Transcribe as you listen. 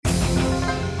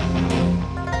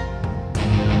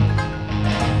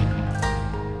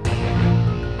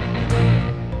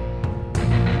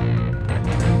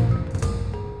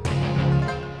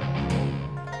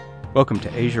Welcome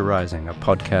to Asia Rising, a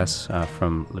podcast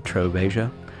from La Trobe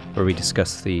Asia, where we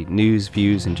discuss the news,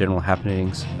 views, and general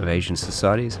happenings of Asian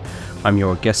societies. I'm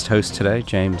your guest host today,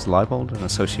 James Leibold, an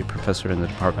associate professor in the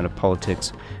Department of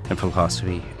Politics and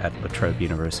Philosophy at La Trobe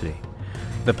University.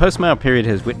 The post-Mao period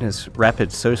has witnessed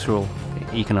rapid social,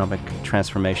 economic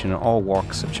transformation in all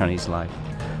walks of Chinese life.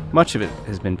 Much of it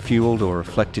has been fueled or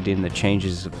reflected in the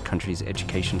changes of the country's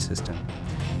education system.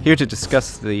 Here to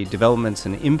discuss the developments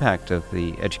and impact of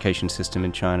the education system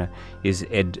in China is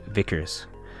Ed Vickers.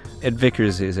 Ed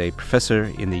Vickers is a professor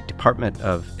in the Department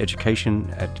of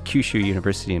Education at Kyushu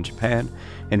University in Japan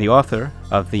and the author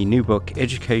of the new book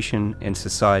Education and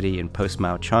Society in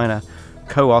Post-Mao China,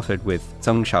 co-authored with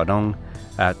Zheng Xiaodong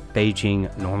at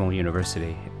Beijing Normal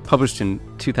University, published in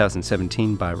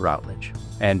 2017 by Routledge.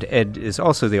 And Ed is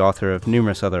also the author of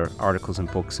numerous other articles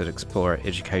and books that explore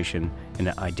education and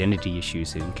identity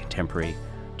issues in contemporary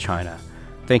China.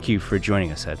 Thank you for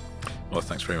joining us, Ed. Well,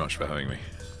 thanks very much for having me.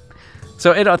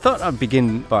 So, Ed, I thought I'd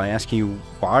begin by asking you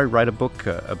why write a book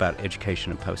about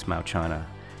education in post-Mao China?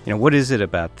 You know, what is it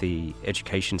about the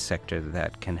education sector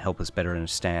that can help us better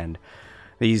understand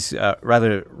these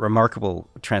rather remarkable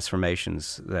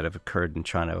transformations that have occurred in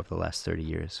China over the last 30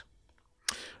 years?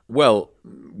 Well,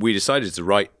 we decided to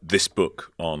write this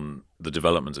book on the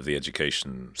development of the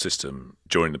education system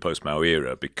during the post-Mao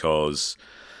era because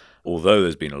although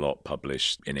there's been a lot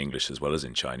published in English as well as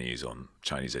in Chinese on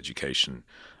Chinese education,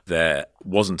 there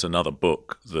wasn't another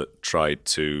book that tried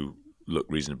to look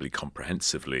reasonably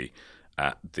comprehensively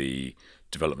at the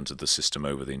development of the system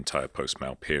over the entire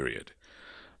post-Mao period.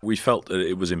 We felt that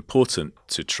it was important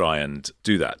to try and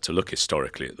do that, to look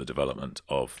historically at the development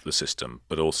of the system,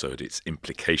 but also at its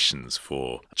implications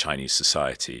for Chinese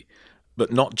society.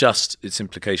 But not just its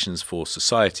implications for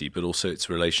society, but also its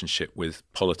relationship with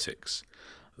politics.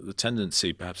 The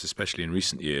tendency, perhaps especially in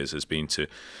recent years, has been to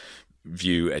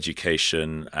view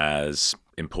education as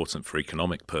important for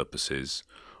economic purposes,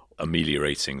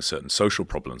 ameliorating certain social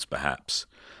problems perhaps,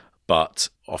 but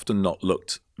often not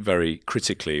looked very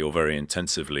critically or very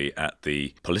intensively at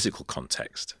the political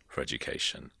context for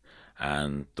education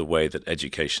and the way that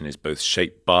education is both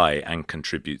shaped by and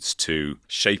contributes to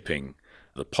shaping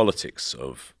the politics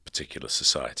of particular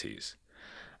societies.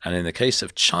 And in the case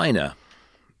of China,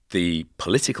 the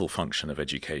political function of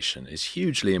education is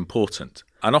hugely important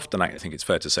and often, I think it's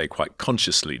fair to say, quite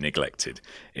consciously neglected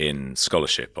in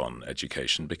scholarship on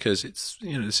education because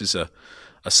this is a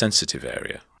sensitive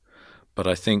area. But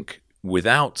I think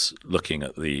without looking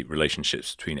at the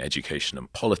relationships between education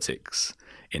and politics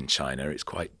in China, it's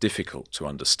quite difficult to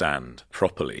understand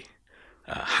properly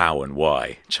how and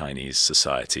why Chinese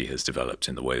society has developed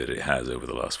in the way that it has over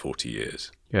the last 40 years.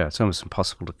 Yeah, it's almost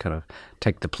impossible to kind of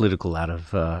take the political out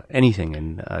of anything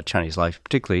in Chinese life,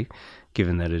 particularly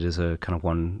given that it is a kind of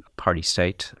one-party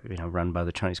state, run by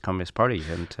the Chinese Communist Party,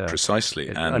 and precisely,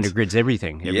 it and undergirds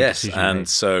everything. Yes, and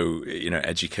so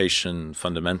education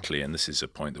fundamentally, and this is a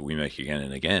point that we make again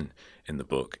and again in the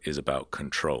book, is about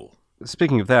control.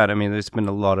 Speaking of that, there's been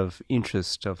a lot of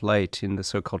interest of late in the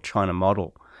so-called China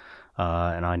model.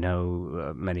 And I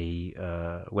know many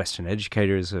Western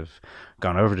educators have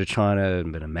gone over to China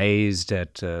and been amazed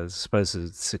at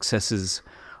supposed successes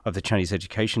of the Chinese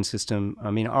education system.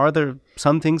 Are there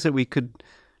some things that we could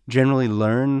generally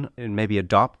learn and maybe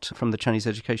adopt from the Chinese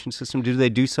education system? Do they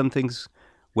do some things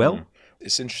well?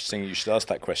 It's interesting you should ask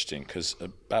that question because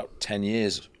about 10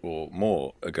 years or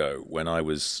more ago, when I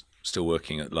was still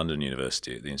working at London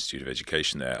University at the Institute of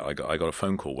Education there, I got a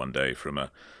phone call one day from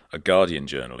a Guardian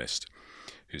journalist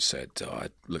who said, I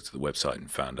looked at the website and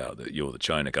found out that you're the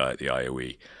China guy at the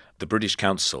IOE. The British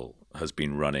Council has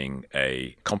been running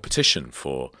a competition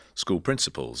for school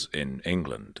principals in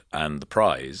England, and the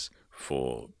prize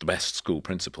for the best school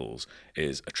principals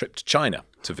is a trip to China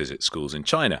to visit schools in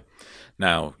China.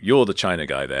 Now, you're the China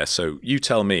guy there, so you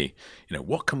tell me,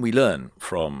 what can we learn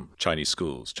from Chinese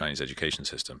schools, Chinese education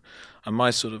system? And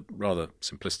my sort of rather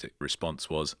simplistic response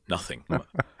was nothing.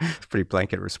 Pretty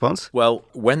blanket response. Well,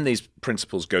 when these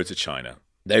principals go to China,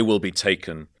 they will be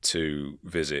taken to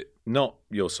visit not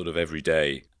your sort of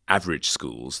everyday average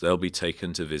schools. They'll be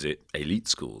taken to visit elite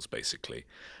schools, basically.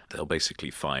 They'll basically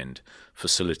find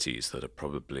facilities that are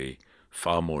probably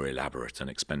far more elaborate and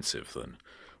expensive than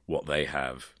what they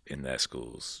have in their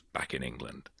schools back in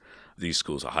England. These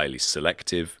schools are highly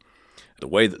selective. The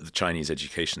way that the Chinese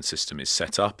education system is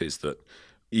set up is that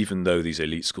even though these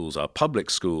elite schools are public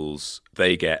schools,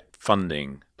 they get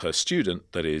funding per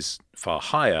student that is far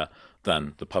higher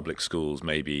than the public schools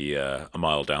maybe a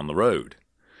mile down the road.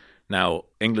 Now,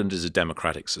 England is a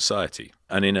democratic society,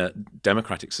 and in a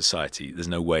democratic society, there's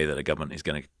no way that a government is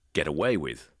going to get away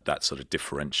with that sort of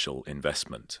differential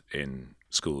investment in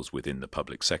schools within the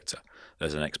public sector.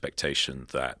 There's an expectation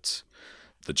that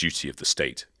the duty of the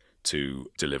state to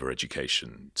deliver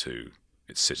education to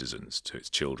its citizens, to its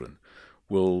children,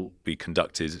 will be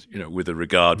conducted, with a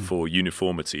regard for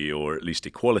uniformity or at least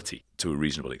equality to a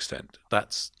reasonable extent.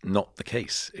 That's not the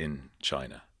case in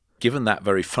China. Given that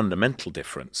very fundamental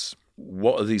difference,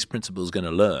 what are these principals going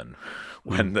to learn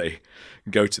when they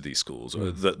go to these schools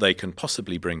that they can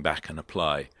possibly bring back and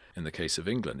apply in the case of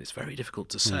England? It's very difficult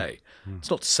to say. It's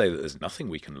not to say that there's nothing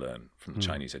we can learn from the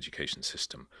Chinese education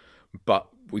system, but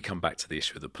we come back to the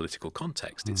issue of the political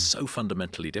context. It's so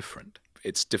fundamentally different.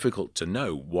 It's difficult to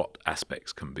know what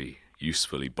aspects can be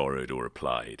usefully borrowed or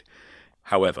applied.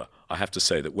 However, I have to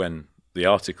say that when the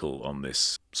article on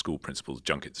this school principals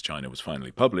junket to China was finally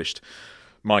published,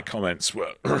 my comments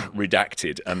were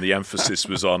redacted, and the emphasis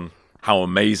was on how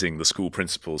amazing the school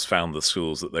principals found the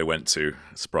schools that they went to,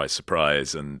 surprise,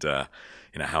 surprise, and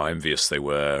how envious they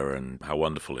were and how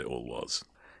wonderful it all was.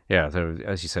 Yeah,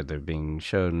 as you said, they're being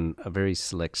shown a very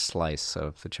select slice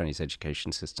of the Chinese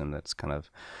education system that's kind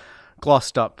of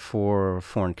glossed up for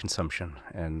foreign consumption,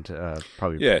 and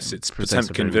probably yes, it's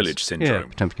Potemkin Village syndrome. Yeah,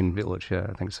 Potemkin Village. Yeah,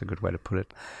 I think it's a good way to put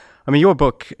it. I mean, your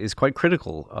book is quite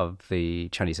critical of the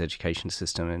Chinese education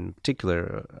system, in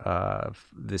particular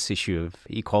this issue of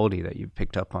equality that you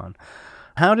picked up on.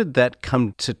 How did that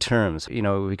come to terms?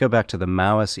 We go back to the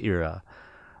Maoist era,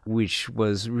 which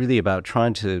was really about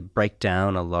trying to break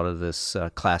down a lot of this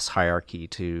class hierarchy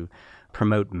to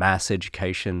promote mass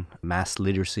education, mass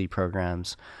literacy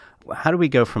programs. How do we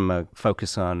go from a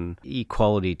focus on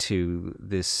equality to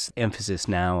this emphasis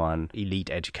now on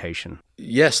elite education?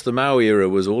 Yes, the Mao era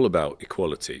was all about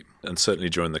equality. And certainly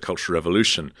during the Cultural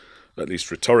Revolution, at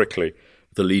least rhetorically,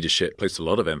 the leadership placed a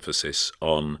lot of emphasis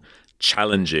on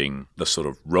challenging the sort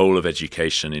of role of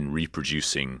education in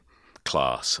reproducing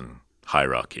class and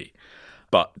hierarchy.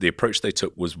 But the approach they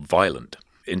took was violent.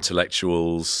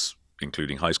 Intellectuals,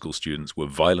 including high school students, were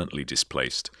violently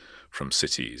displaced from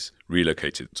cities,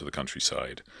 relocated to the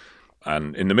countryside.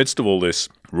 And in the midst of all this,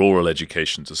 rural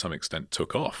education to some extent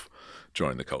took off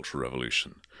during the Cultural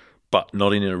Revolution, but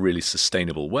not in a really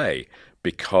sustainable way,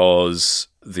 because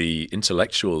the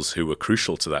intellectuals who were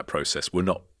crucial to that process were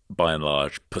not, by and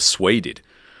large, persuaded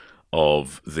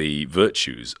of the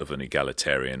virtues of an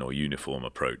egalitarian or uniform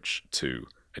approach to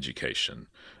education.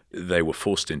 They were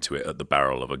forced into it at the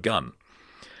barrel of a gun.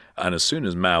 And as soon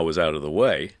as Mao was out of the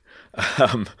way,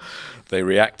 they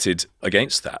reacted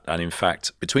against that. And in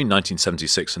fact, between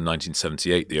 1976 and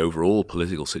 1978, the overall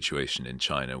political situation in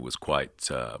China was quite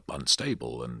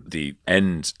unstable. And the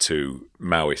end to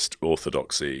Maoist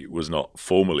orthodoxy was not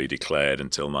formally declared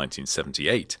until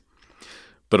 1978.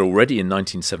 But already in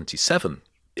 1977,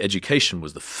 education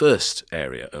was the first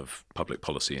area of public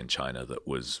policy in China that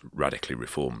was radically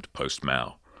reformed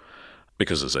post-Mao.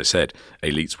 Because, as I said,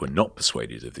 elites were not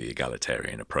persuaded of the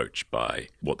egalitarian approach by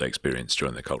what they experienced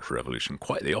during the Cultural Revolution.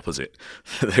 Quite the opposite.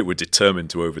 They were determined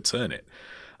to overturn it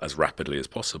as rapidly as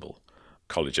possible.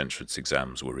 College entrance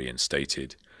exams were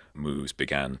reinstated. Moves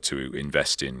began to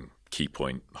invest in key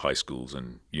point high schools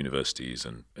and universities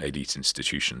and elite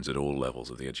institutions at all levels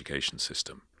of the education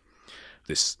system.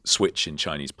 This switch in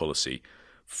Chinese policy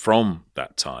from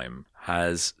that time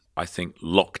has, I think,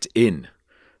 locked in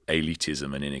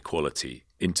elitism and inequality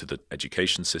into the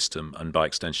education system and by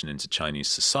extension into Chinese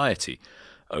society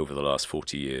over the last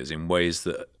 40 years in ways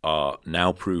that are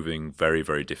now proving very,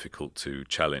 very difficult to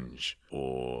challenge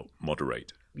or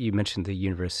moderate. You mentioned the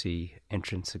university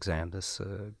entrance exam, this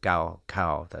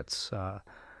Gaokao that's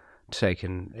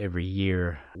taken every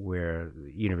year, where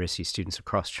university students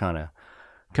across China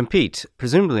compete,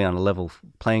 presumably on a level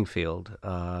playing field.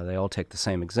 They all take the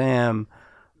same exam,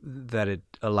 that it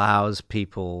allows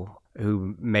people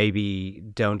who maybe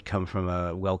don't come from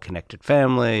a well-connected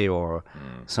family or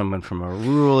someone from a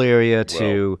rural area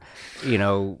to,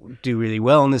 do really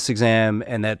well in this exam,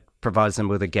 and that provides them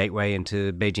with a gateway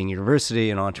into Beijing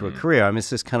University and onto a career. I mean,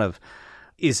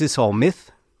 is this all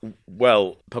myth?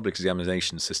 Well, public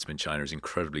examination system in China is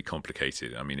incredibly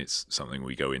complicated. I mean, it's something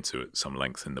we go into at some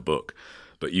length in the book.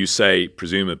 But you say,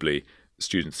 presumably,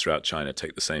 students throughout China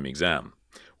take the same exam.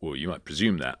 Well, you might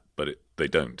presume that, but they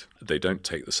don't. They don't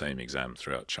take the same exam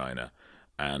throughout China,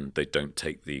 and they don't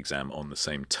take the exam on the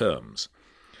same terms.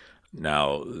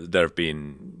 Now, there have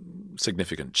been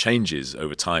significant changes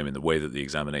over time in the way that the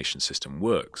examination system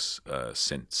works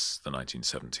since the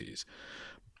 1970s.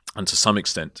 And to some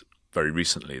extent, very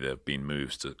recently, there have been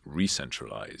moves to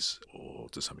re-centralize or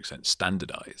to some extent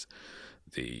standardize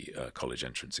the college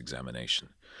entrance examination.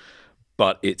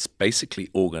 But it's basically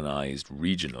organized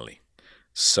regionally.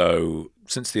 So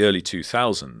since the early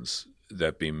 2000s, there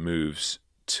have been moves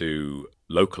to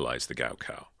localize the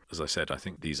Gaokao. As I said, I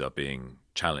think these are being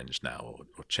challenged now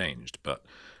or changed, but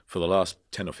for the last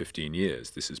 10 or 15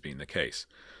 years, this has been the case.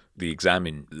 The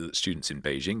exam that students in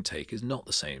Beijing take is not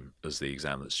the same as the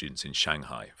exam that students in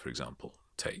Shanghai, for example,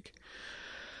 take.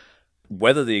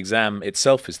 Whether the exam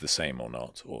itself is the same or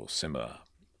not, or similar,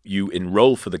 you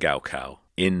enroll for the Gaokao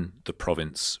in the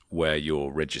province where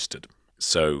you're registered.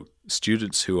 So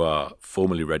students who are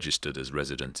formally registered as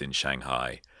residents in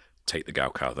Shanghai take the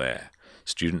Gaokao there.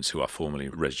 Students who are formally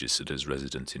registered as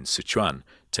resident in Sichuan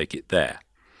take it there.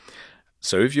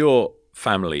 So if your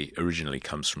family originally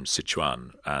comes from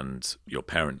Sichuan and your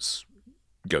parents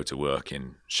go to work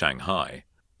in Shanghai,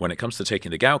 when it comes to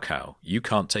taking the Gaokao, you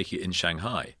can't take it in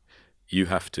Shanghai. You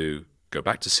have to go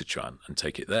back to Sichuan and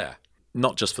take it there.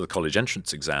 Not just for the college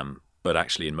entrance exam, but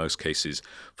actually in most cases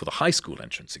for the high school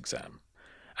entrance exam.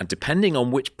 And depending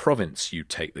on which province you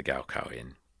take the Gaokao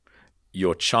in,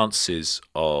 your chances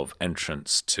of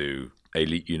entrance to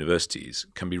elite universities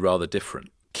can be rather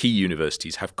different. Key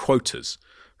universities have quotas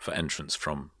for entrance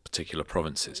from particular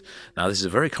provinces. Now, this is a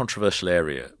very controversial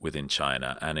area within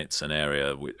China, and it's an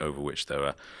area over which there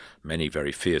are many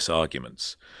very fierce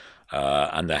arguments,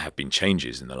 and there have been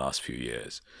changes in the last few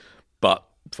years. But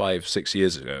 5-6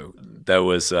 years ago, there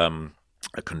was a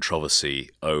controversy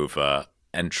over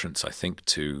entrance, I think,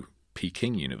 to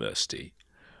Peking University.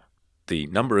 The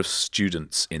number of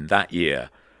students in that year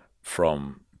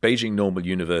from Beijing Normal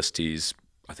University's,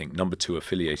 I think, number 2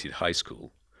 affiliated high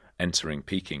school entering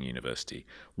Peking University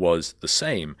was the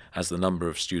same as the number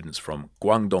of students from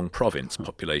Guangdong province,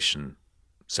 population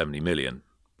 70 million,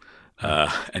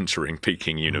 entering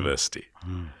Peking University.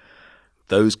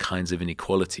 Those kinds of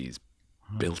inequalities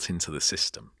built into the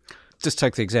system. Just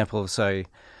take the example of, say,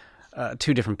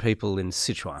 2 different people in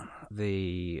Sichuan.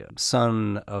 The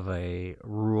son of a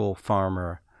rural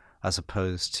farmer as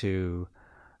opposed to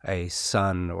a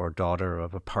son or daughter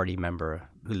of a party member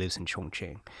who lives in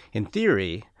Chongqing. In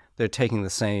theory, they're taking the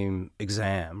same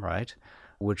exam, right,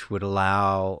 which would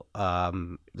allow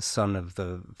the son of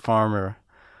the farmer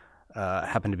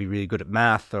happened to be really good at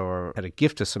math or had a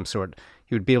gift of some sort,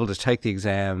 he would be able to take the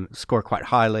exam, score quite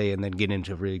highly, and then get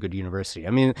into a really good university. I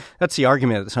mean, that's the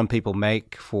argument that some people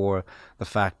make for the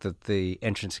fact that the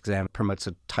entrance exam promotes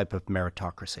a type of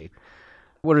meritocracy.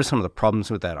 What are some of the problems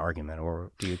with that argument,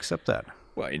 or do you accept that?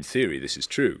 Well, in theory, this is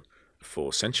true.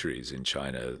 For centuries in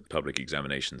China, public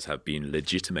examinations have been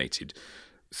legitimated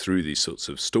through these sorts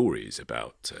of stories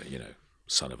about,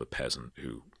 son of a peasant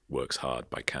who works hard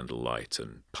by candlelight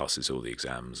and passes all the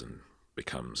exams and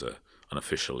becomes an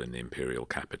official in the imperial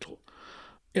capital.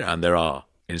 And there are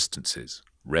instances,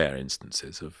 rare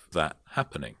instances of that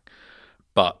happening.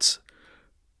 But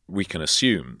we can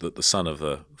assume that the son of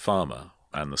the farmer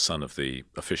and the son of the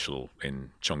official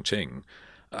in Chongqing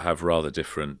have rather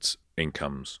different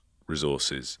incomes,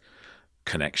 resources,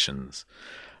 connections.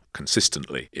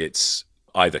 Consistently, it's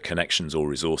either connections or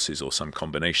resources or some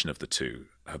combination of the two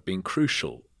have been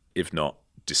crucial, if not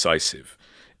decisive,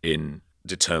 in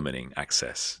determining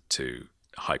access to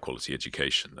high-quality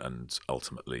education and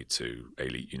ultimately to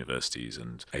elite universities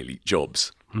and elite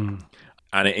jobs.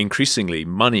 And increasingly,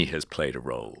 money has played a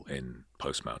role in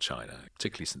post-Mao China,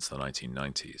 particularly since the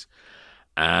 1990s.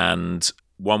 And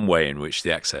one way in which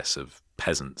the access of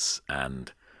peasants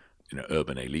and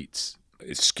urban elites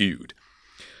is skewed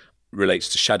relates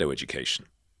to shadow education,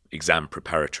 exam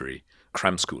preparatory,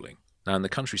 cram schooling. Now, in the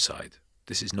countryside,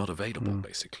 this is not available,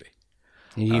 basically.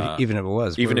 Even if it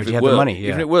was. Even if you it had were, the money.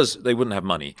 even if it was, they wouldn't have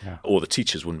money, or the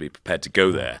teachers wouldn't be prepared to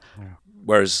go there.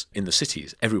 Whereas in the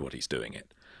cities, everybody's doing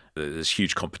it. There's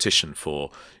huge competition for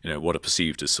what are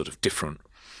perceived as sort of different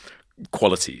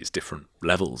qualities, different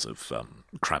levels of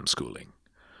cram schooling.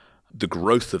 The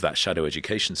growth of that shadow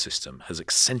education system has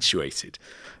accentuated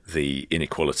the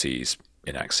inequalities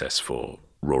in access for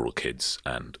rural kids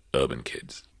and urban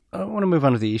kids. I want to move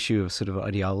on to the issue of sort of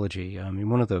ideology. I mean,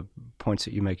 one of the points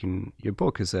that you make in your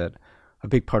book is that a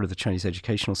big part of the Chinese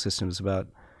educational system is about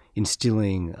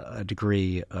instilling a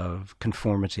degree of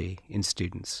conformity in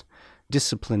students,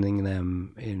 disciplining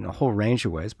them in a whole range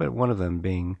of ways, but one of them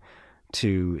being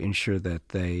to ensure that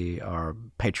they are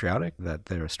patriotic, that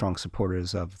they're strong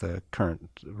supporters of the current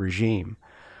regime.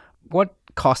 What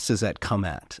cost does that come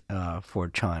at for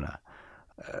China?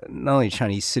 Not only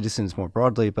Chinese citizens more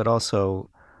broadly, but also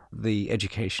the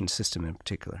education system in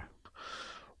particular?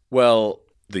 Well,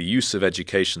 the use of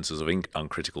education as of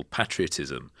uncritical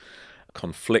patriotism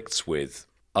conflicts with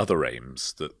other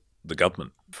aims that the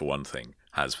government, for one thing,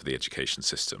 has for the education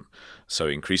system. So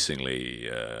increasingly,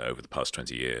 over the past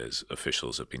 20 years,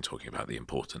 officials have been talking about the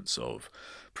importance of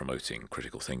promoting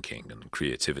critical thinking and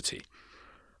creativity.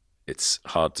 It's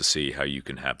hard to see how you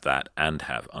can have that and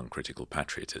have uncritical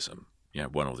patriotism.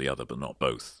 One or the other, but not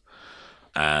both.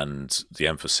 And the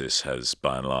emphasis has,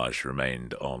 by and large,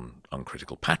 remained on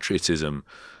uncritical patriotism,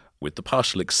 with the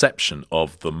partial exception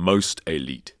of the most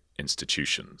elite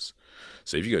institutions.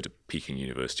 So if you go to Peking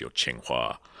University or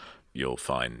Tsinghua, you'll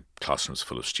find classrooms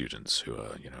full of students who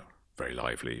are, very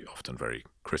lively, often very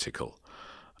critical.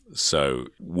 So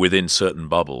within certain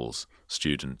bubbles,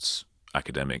 students,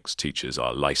 academics, teachers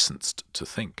are licensed to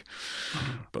think.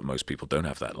 But most people don't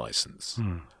have that license.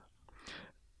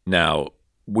 Now,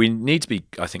 we need to be,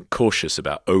 I think, cautious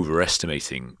about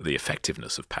overestimating the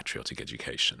effectiveness of patriotic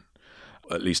education,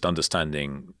 at least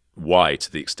understanding why,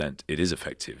 to the extent it is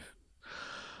effective.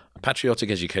 Patriotic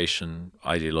education,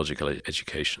 ideological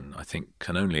education, I think,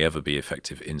 can only ever be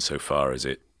effective insofar as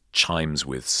it chimes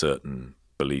with certain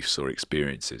beliefs or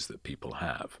experiences that people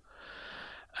have.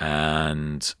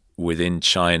 And within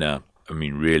China,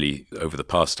 really, over the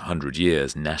past 100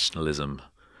 years, nationalism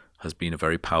has been a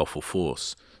very powerful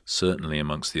force, certainly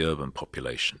amongst the urban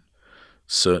population,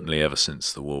 certainly ever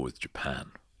since the war with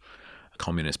Japan. The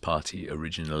Communist Party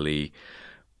originally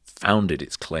founded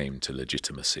its claim to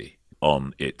legitimacy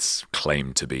on its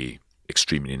claim to be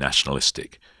extremely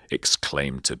nationalistic, its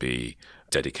claim to be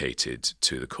dedicated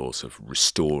to the cause of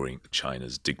restoring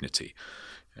China's dignity.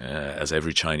 As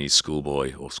every Chinese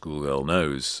schoolboy or schoolgirl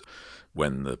knows,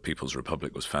 when the People's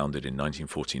Republic was founded in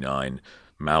 1949,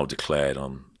 Mao declared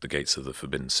on the gates of the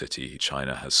Forbidden City,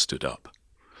 China has stood up.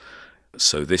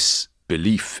 So this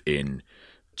belief in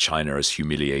China as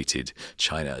humiliated,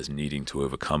 China as needing to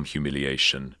overcome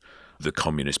humiliation, the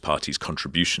Communist Party's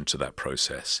contribution to that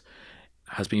process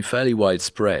has been fairly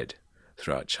widespread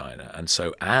throughout China. And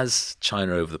so as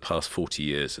China over the past 40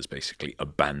 years has basically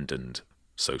abandoned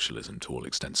socialism to all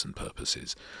extents and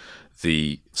purposes,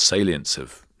 the salience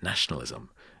of nationalism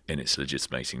in its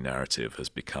legitimating narrative has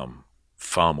become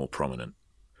far more prominent.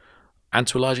 And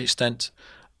to a large extent,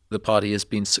 the party has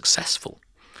been successful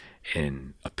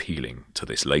in appealing to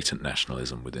this latent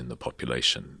nationalism within the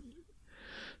population.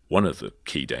 One of the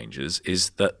key dangers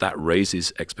is that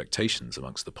raises expectations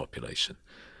amongst the population,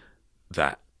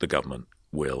 that the government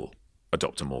will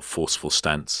adopt a more forceful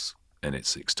stance in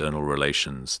its external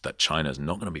relations, that China is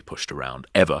not going to be pushed around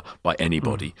ever by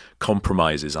anybody.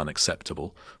 Compromise is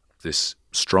unacceptable. This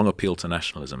strong appeal to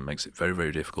nationalism makes it very,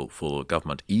 very difficult for the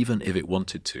government, even if it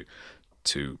wanted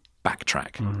to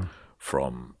backtrack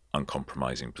from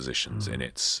uncompromising positions in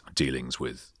its dealings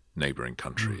with neighboring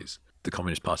countries. The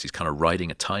Communist Party is kind of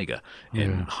riding a tiger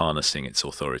in harnessing its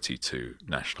authority to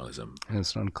nationalism. And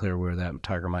it's unclear where that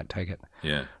tiger might take it.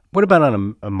 Yeah. What about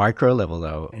on a micro level,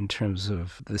 though, in terms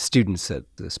of the students that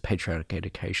this patriotic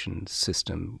education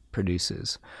system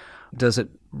produces? Does it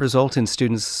result in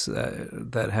students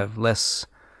that have less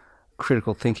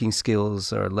critical thinking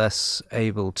skills, or less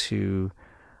able to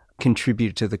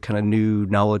contribute to the kind of new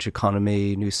knowledge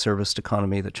economy, new service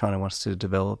economy that China wants to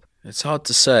develop? It's hard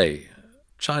to say.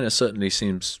 China certainly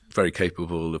seems very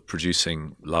capable of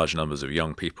producing large numbers of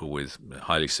young people with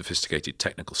highly sophisticated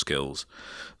technical skills.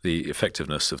 The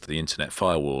effectiveness of the internet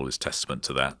firewall is testament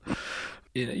to that.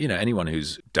 Anyone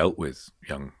who's dealt with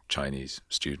young Chinese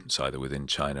students, either within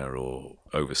China or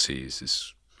overseas,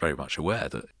 is very much aware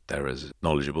that they're as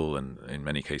knowledgeable and in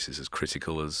many cases as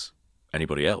critical as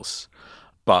anybody else.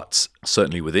 But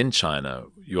certainly within China,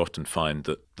 you often find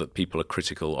that people are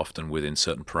critical often within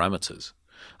certain parameters.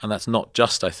 And that's not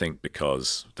just, I think,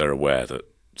 because they're aware that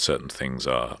certain things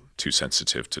are too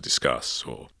sensitive to discuss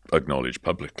or acknowledge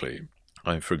publicly.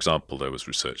 For example, there was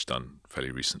research done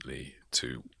fairly recently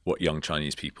to what young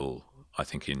Chinese people, I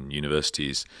think, in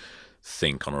universities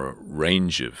think on a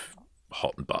range of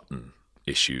hot-button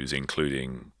issues,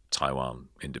 including Taiwan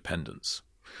independence.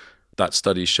 That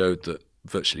study showed that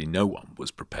virtually no one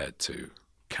was prepared to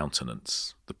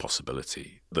countenance the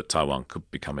possibility that Taiwan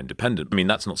could become independent. I mean,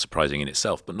 that's not surprising in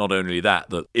itself, but not only that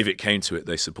if it came to it,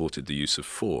 they supported the use of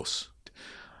force.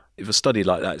 If a study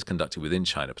like that is conducted within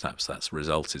China, perhaps that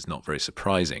result is not very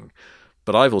surprising.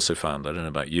 But I've also found, I don't know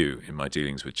about you, in my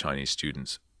dealings with Chinese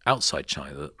students outside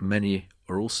China, that many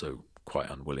are also quite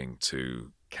unwilling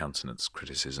to countenance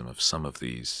criticism of some of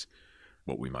these,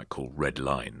 what we might call red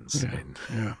lines.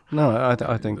 No,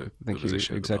 I think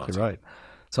you're exactly right.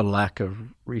 It's a lack of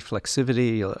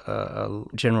reflexivity,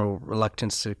 a general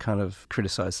reluctance to kind of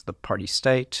criticize the party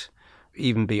state,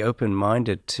 even be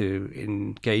open-minded to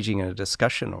engaging in a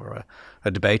discussion or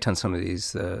a debate on some of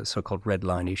these so-called red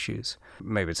line issues.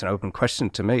 Maybe it's an open question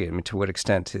to me. I mean, to what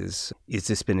extent is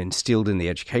this been instilled in the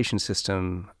education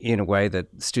system in a way that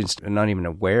students are not even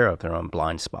aware of their own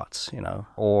blind spots,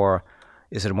 or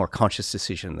is it a more conscious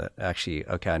decision that actually,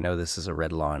 okay, I know this is a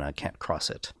red line, I can't cross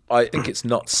it? I think it's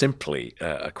not simply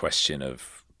a question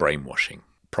of brainwashing.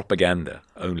 Propaganda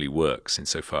only works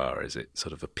insofar as it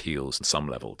sort of appeals on some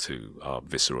level to our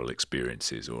visceral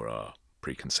experiences or our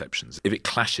preconceptions. If it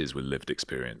clashes with lived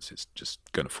experience, it's just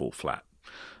going to fall flat.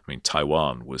 I mean,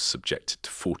 Taiwan was subjected to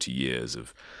 40 years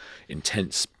of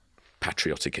intense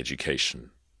patriotic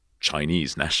education,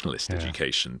 Chinese nationalist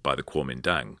education by the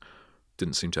Kuomintang.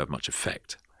 Didn't seem to have much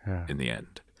effect in the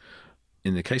end.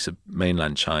 In the case of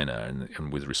mainland China,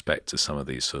 and with respect to some of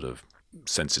these sort of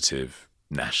sensitive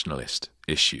nationalist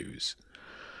issues,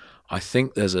 I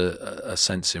think there's a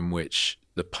sense in which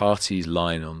the party's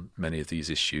line on many of these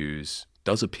issues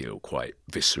does appeal quite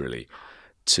viscerally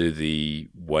to the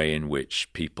way in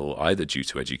which people, either due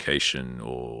to education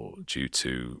or due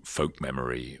to folk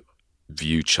memory,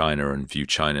 view China and view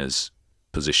China's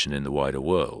position in the wider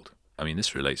world. I mean,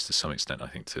 this relates to some extent, I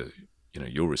think, to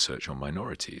your research on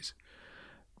minorities.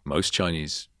 Most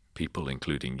Chinese people,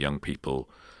 including young people,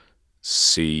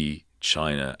 see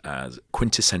China as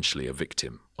quintessentially a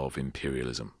victim of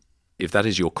imperialism. If that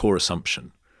is your core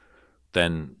assumption,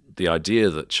 then the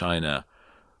idea that China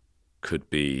could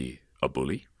be a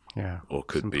bully or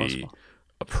could be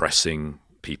oppressing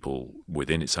people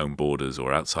within its own borders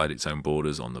or outside its own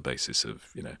borders on the basis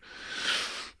of,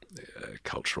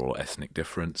 cultural or ethnic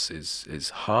difference is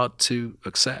hard to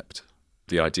accept.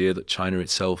 The idea that China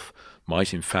itself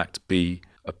might in fact be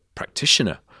a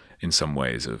practitioner in some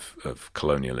ways of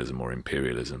colonialism or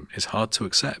imperialism is hard to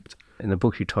accept. In the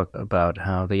book, you talk about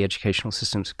how the educational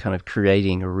system's kind of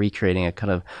creating or recreating a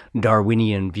kind of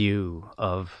Darwinian view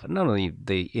of not only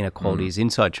the inequalities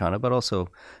inside China, but also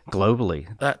globally.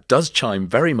 That does chime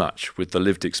very much with the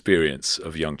lived experience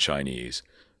of young Chinese,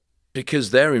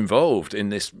 because they're involved in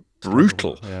this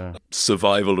brutal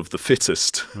survival of the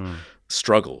fittest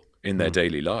struggle in their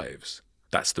daily lives.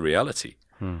 That's the reality.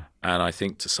 And I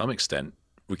think to some extent,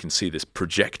 we can see this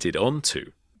projected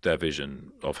onto their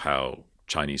vision of how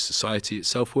Chinese society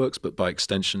itself works, but by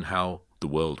extension, how the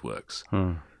world works.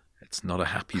 It's not a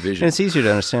happy vision. And it's easier to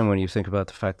understand when you think about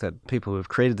the fact that people who have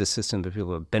created this system, the people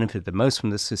who have benefited the most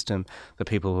from this system, the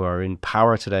people who are in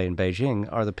power today in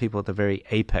Beijing are the people at the very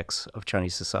apex of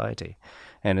Chinese society.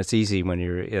 And it's easy when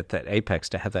you're at that apex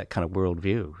to have that kind of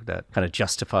worldview that kind of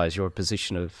justifies your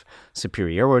position of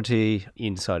superiority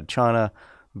inside China,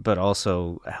 but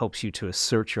also helps you to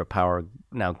assert your power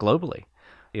now globally.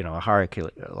 A hierarchy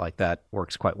like that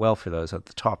works quite well for those at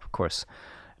the top. Of course,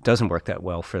 it doesn't work that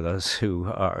well for those who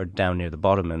are down near the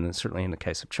bottom. And certainly in the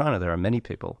case of China, there are many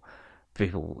people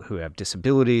who have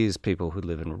disabilities, people who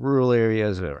live in rural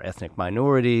areas or ethnic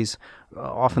minorities.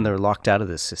 Often they're locked out of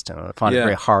this system. I find it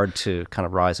very hard to kind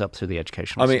of rise up through the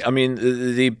educational system. I mean,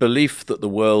 the belief that the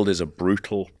world is a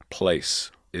brutal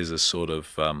place is a sort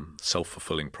of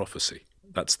self-fulfilling prophecy.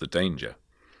 That's the danger.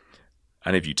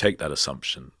 And if you take that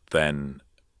assumption, then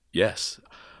yes,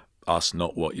 ask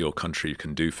not what your country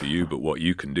can do for you, but what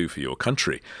you can do for your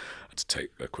country. To take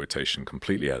a quotation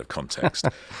completely out of context.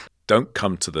 Don't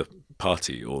come to the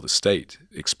party or the state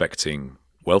expecting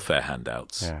welfare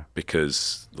handouts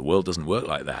because the world doesn't work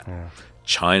like that.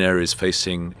 China is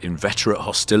facing inveterate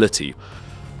hostility.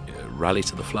 Rally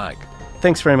to the flag.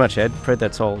 Thanks very much, Ed. Fred,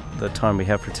 that's all the time we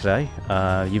have for today.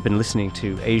 You've been listening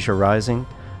to Asia Rising,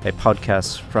 a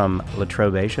podcast from La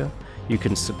Trobe Asia. You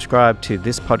can subscribe to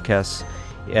this podcast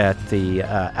at the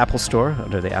Apple Store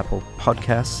under the Apple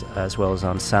Podcasts, as well as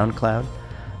on SoundCloud.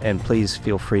 And please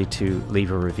feel free to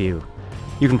leave a review.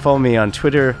 You can follow me on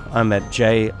Twitter. I'm at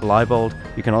jleibold.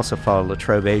 You can also follow La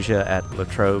Trobe Asia at La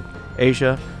Trobe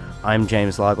Asia. I'm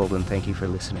James Leibold, and thank you for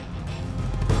listening.